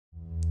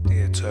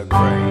It's a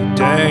great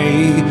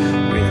day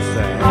with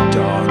that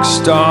dark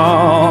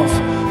stuff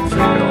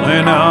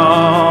filling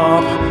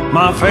up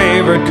my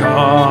favorite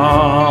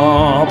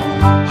cup.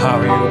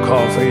 How you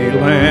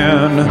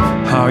Coffeelin?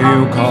 How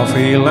you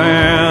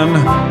Coffeelin?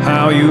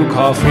 How you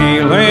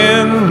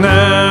Coffeelin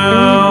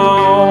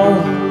now?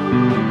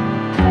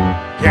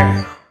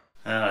 Yeah.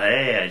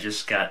 Hey, I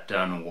just got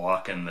done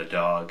walking the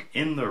dog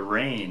in the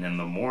rain in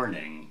the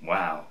morning.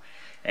 Wow.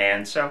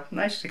 And so,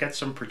 nice to get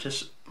some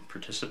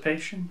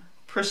precipitation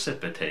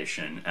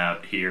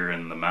out here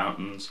in the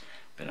mountains.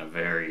 Been a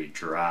very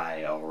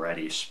dry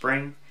already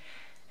spring.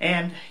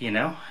 And, you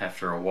know,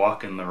 after a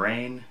walk in the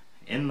rain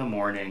in the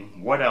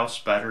morning, what else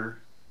better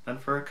than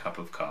for a cup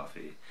of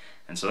coffee?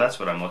 And so that's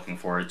what I'm looking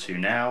forward to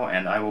now,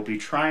 and I will be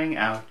trying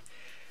out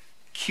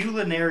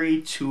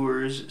Culinary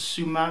Tour's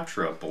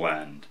Sumatra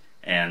blend.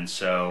 And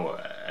so,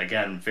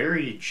 again,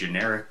 very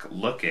generic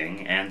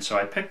looking, and so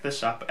I picked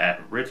this up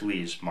at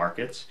Ridley's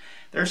Markets.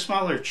 They're a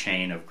smaller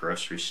chain of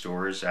grocery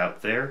stores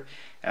out there,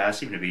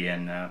 seem to be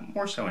in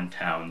more so in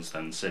towns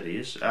than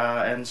cities,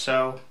 and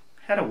so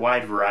had a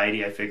wide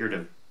variety, I figured,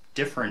 of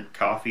different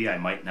coffee I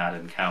might not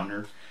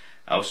encounter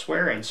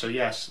elsewhere, and so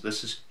yes,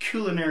 this is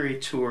Culinary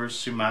Tour's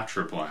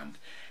Sumatra blend.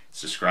 It's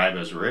described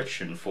as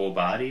rich and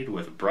full-bodied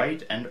with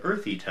bright and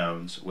earthy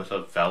tones with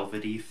a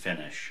velvety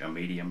finish, a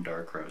medium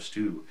dark roast.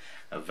 Ooh,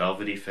 a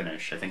velvety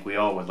finish. I think we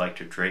all would like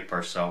to drape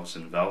ourselves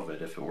in velvet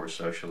if it were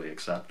socially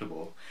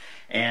acceptable.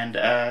 And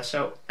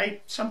so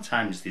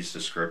sometimes these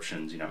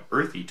descriptions, you know,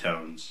 earthy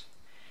tones,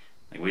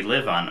 like we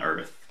live on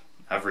Earth.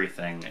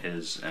 Everything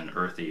is an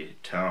earthy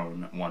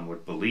tone, one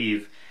would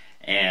believe,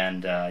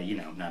 and, you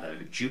know, not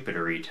a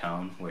Jupiter-y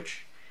tone,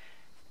 which,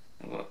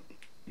 well,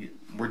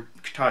 we're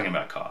talking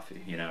about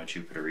coffee, you know,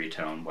 Jupiter-y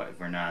tone.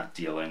 We're not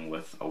dealing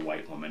with a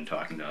white woman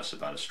talking to us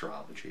about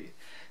astrology.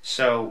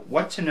 So,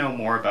 what to know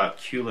more about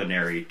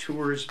Culinary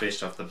Tours?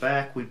 Based off the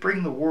back, we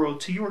bring the world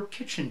to your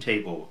kitchen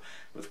table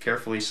with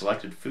carefully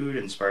selected food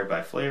inspired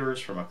by flavors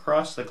from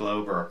across the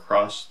globe or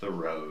across the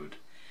road.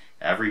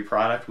 Every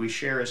product we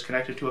share is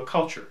connected to a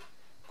culture,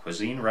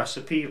 cuisine,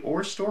 recipe,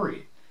 or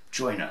story.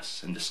 Join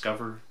us and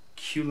discover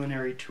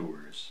Culinary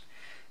Tours.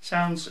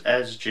 Sounds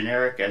as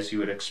generic as you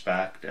would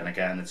expect, and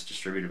again, it's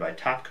distributed by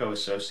Topco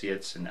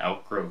Associates in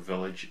Elk Grove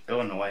Village,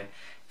 Illinois. I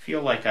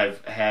feel like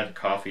I've had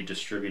coffee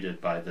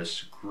distributed by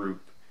this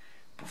group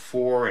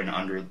before and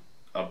under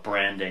a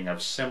branding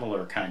of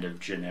similar kind of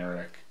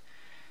generic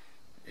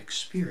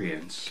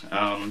experience.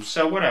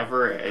 So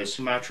whatever, a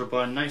Sumatra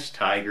blend, nice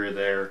tiger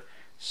there.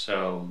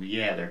 So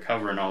yeah, they're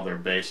covering all their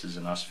bases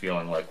and us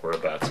feeling like we're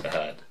about to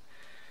head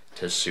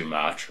to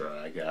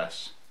Sumatra, I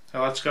guess.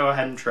 So let's go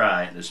ahead and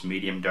try this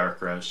medium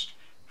dark roast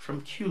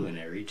from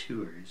Culinary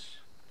Tours.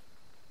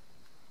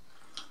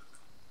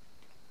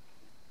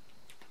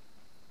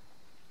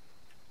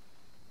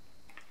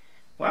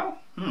 Well,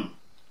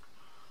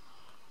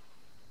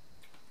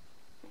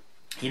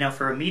 you know,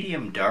 for a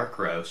medium dark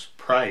roast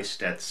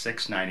priced at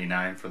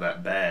 $6.99 for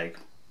that bag,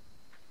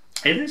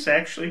 it is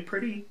actually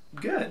pretty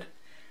good.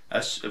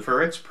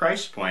 For its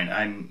price point,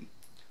 I'm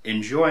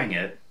enjoying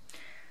it.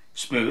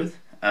 Smooth,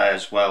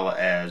 as well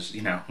as,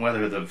 you know,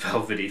 whether the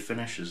velvety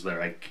finish is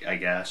there, I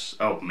guess.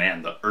 Oh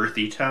man, the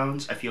earthy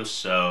tones, I feel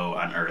so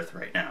on earth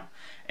right now.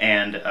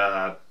 And,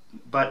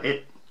 but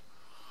it,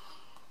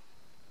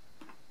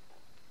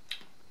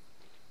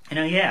 you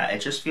know, yeah, it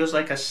just feels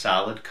like a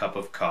solid cup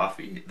of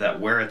coffee, that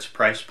where its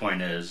price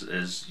point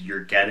is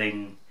you're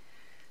getting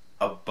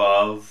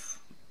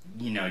above,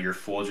 you know, your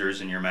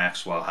Folgers and your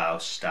Maxwell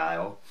House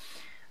style,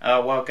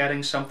 while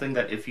getting something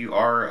that if you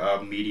are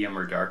a medium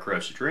or dark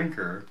roast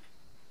drinker,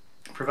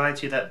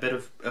 provides you that bit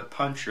of a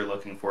punch you're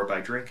looking for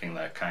by drinking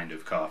that kind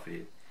of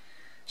coffee.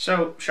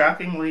 So,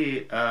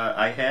 shockingly,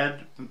 I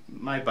had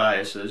my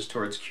biases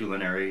towards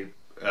Culinary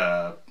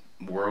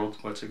World,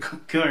 what's it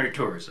called? Culinary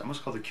Tours. I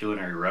almost called it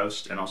Culinary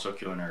Roast and also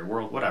Culinary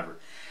World, whatever.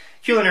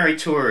 Culinary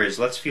Tours,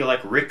 let's feel like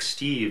Rick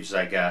Steves,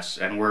 I guess,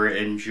 and we're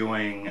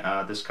enjoying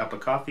this cup of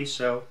coffee,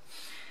 so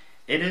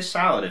it is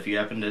solid if you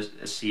happen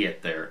to see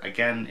it there.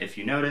 Again, if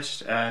you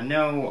noticed,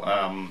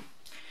 no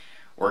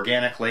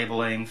organic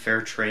labeling,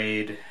 fair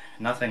trade,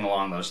 nothing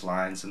along those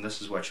lines, and this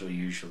is what you'll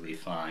usually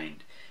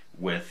find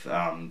with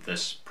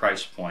this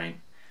price point.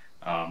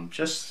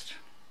 Just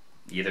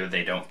either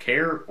they don't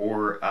care,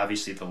 or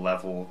obviously the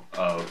level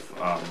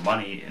of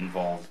money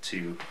involved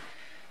to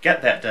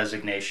get that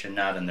designation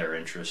not in their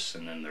interests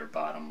and in their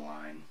bottom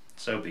line.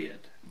 So be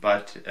it.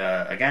 But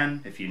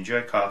again, if you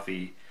enjoy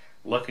coffee,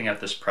 looking at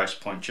this price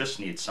point, just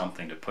needs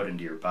something to put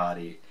into your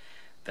body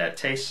that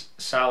tastes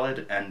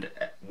solid and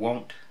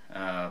won't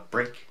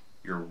break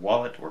your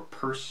wallet or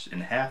purse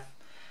in half,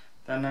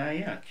 then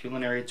yeah,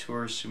 Culinary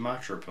Tours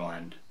Sumatra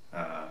blend,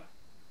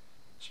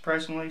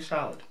 surprisingly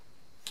solid.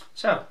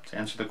 So, to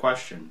answer the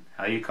question,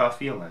 how you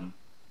Coffeelin?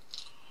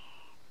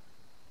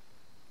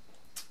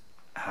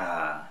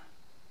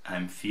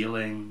 I'm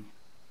feeling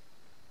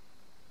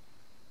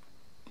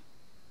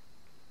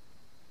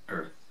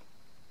Earth.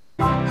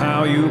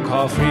 How you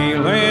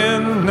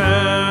Coffeelin